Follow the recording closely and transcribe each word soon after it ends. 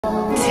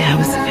I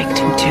was a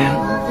victim too,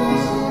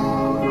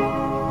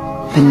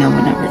 but no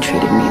one ever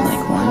treated me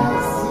like one.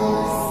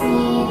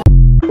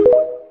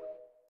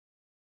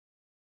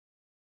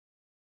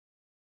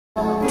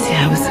 See,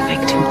 I was a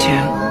victim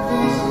too,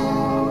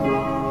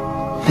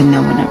 but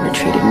no one ever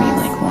treated me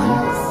like one.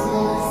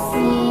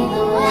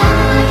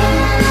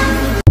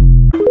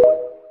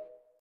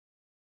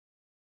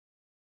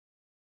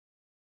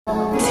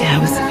 See, I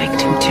was a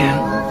victim too,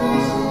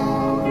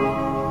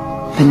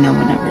 but no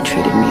one ever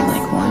treated me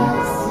like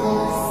one.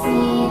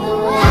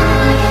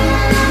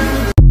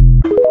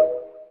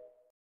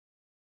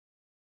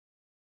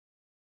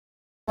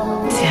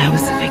 See, I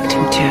was a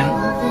victim too,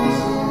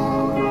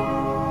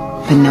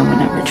 but no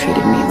one ever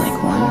treated me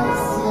like one.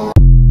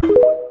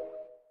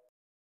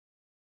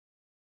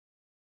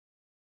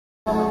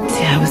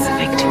 See, I was a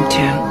victim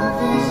too,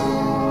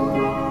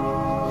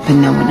 but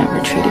no one ever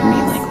treated me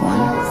like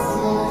one.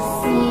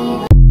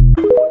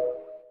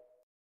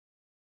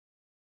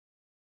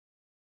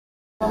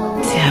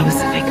 See, I was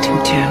a victim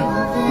too,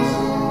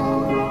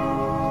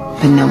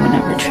 but no one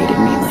ever treated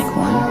me like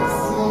one.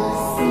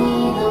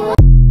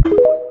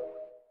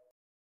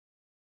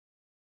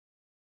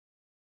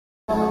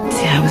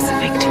 See, I was a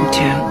victim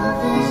too,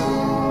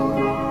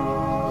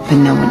 but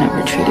no one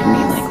ever treated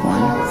me like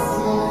one.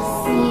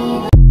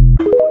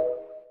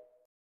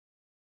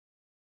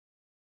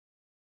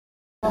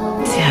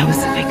 See, I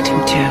was a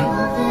victim too,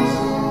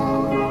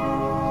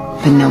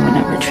 but no one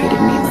ever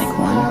treated me like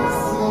one.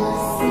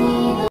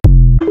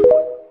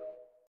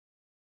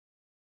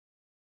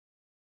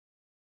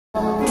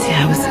 See,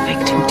 I was a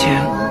victim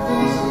too,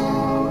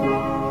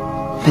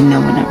 but no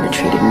one ever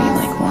treated me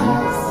like one.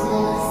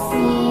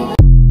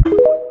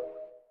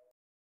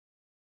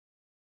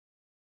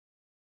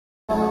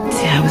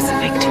 See, I was a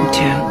victim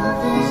too,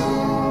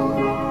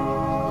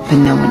 but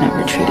no one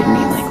ever treated me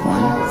like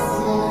one.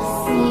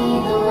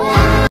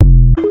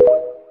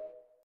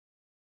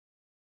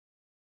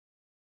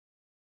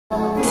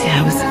 See,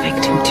 I was a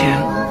victim too,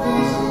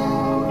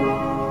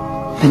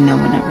 but no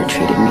one ever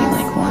treated me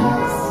like one.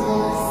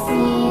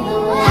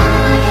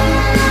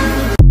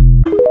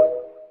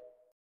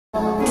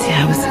 See,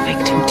 I was a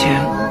victim too,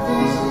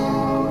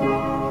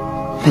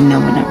 but no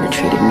one ever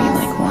treated me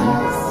like one.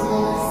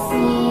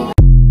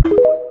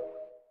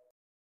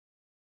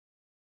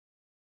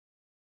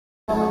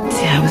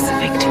 See, I was a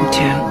victim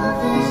too,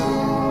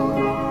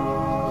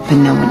 but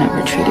no one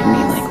ever treated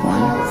me like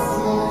one.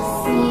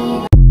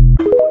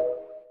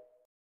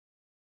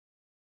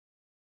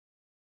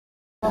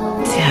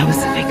 See, I was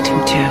a victim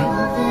too,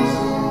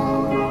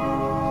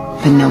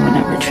 but no one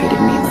ever treated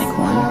me like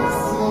one.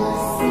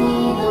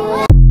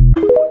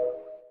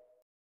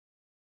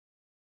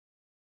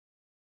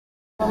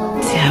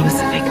 See, I was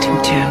a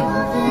victim too,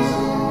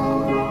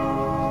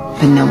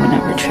 but no one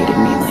ever treated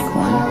me like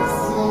one.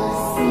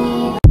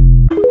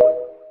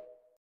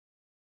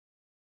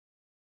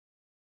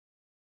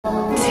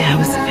 See, I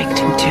was a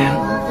victim too,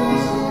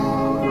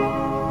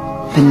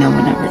 but no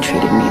one ever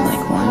treated me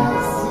like one.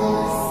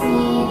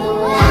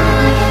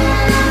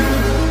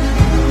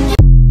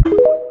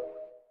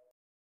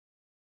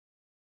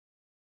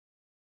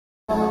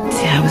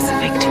 See, I was a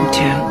victim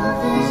too,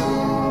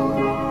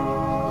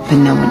 but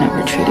no one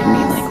ever treated me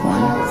like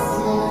one.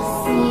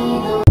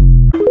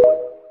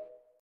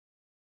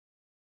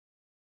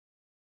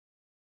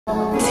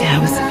 See, I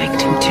was a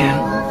victim too,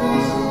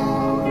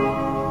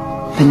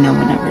 but no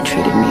one ever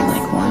treated me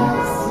like one.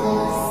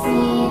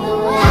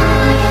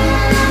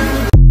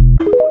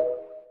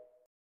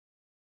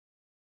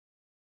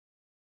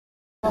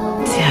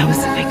 See, I was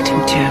a victim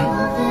too,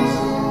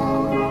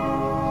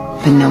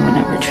 but no one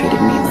ever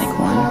treated me like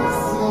one.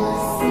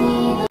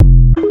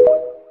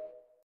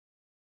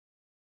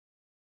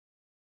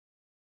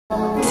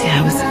 See,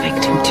 I was a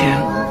victim too,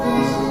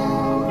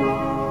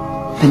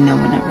 but no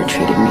one ever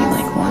treated me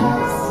like one.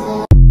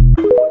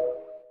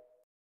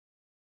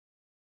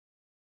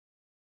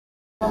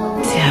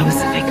 See, I was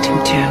a victim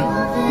too,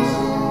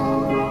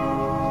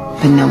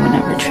 but no one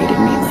ever treated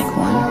me like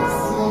one.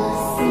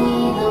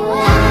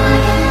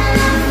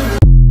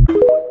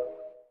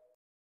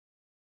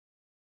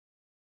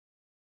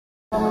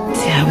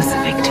 See, I was a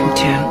victim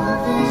too,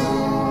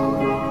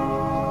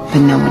 but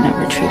no one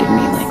ever treated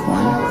me like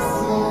one.